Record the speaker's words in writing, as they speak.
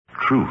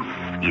truth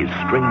is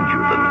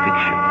stranger than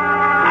fiction.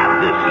 And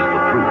this is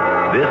the proof.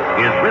 This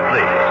is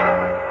Ripley's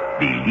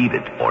Believe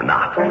It or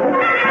Not.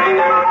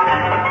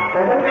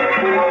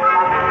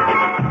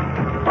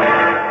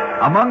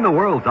 Among the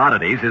world's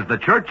oddities is the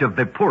Church of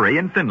Viipuri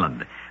in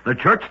Finland. The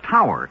church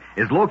tower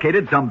is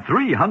located some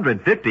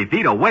 350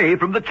 feet away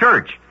from the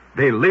church.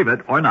 Believe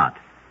it or not.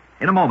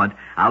 In a moment,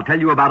 I'll tell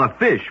you about a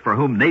fish for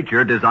whom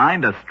nature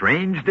designed a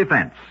strange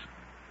defense.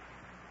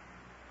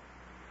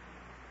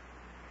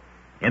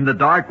 In the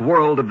dark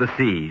world of the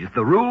seas,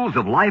 the rules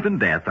of life and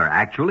death are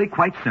actually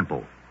quite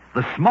simple.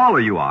 The smaller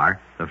you are,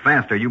 the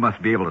faster you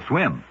must be able to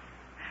swim.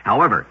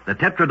 However, the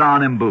Tetradon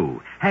imbu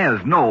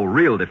has no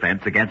real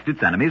defense against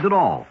its enemies at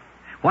all.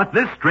 What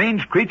this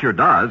strange creature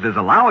does is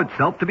allow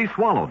itself to be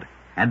swallowed.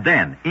 And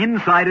then,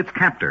 inside its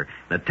captor,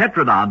 the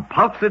Tetradon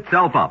puffs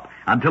itself up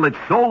until it's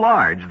so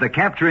large the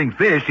capturing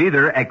fish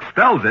either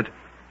expels it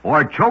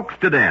or chokes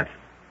to death.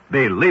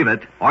 Believe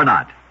it or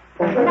not.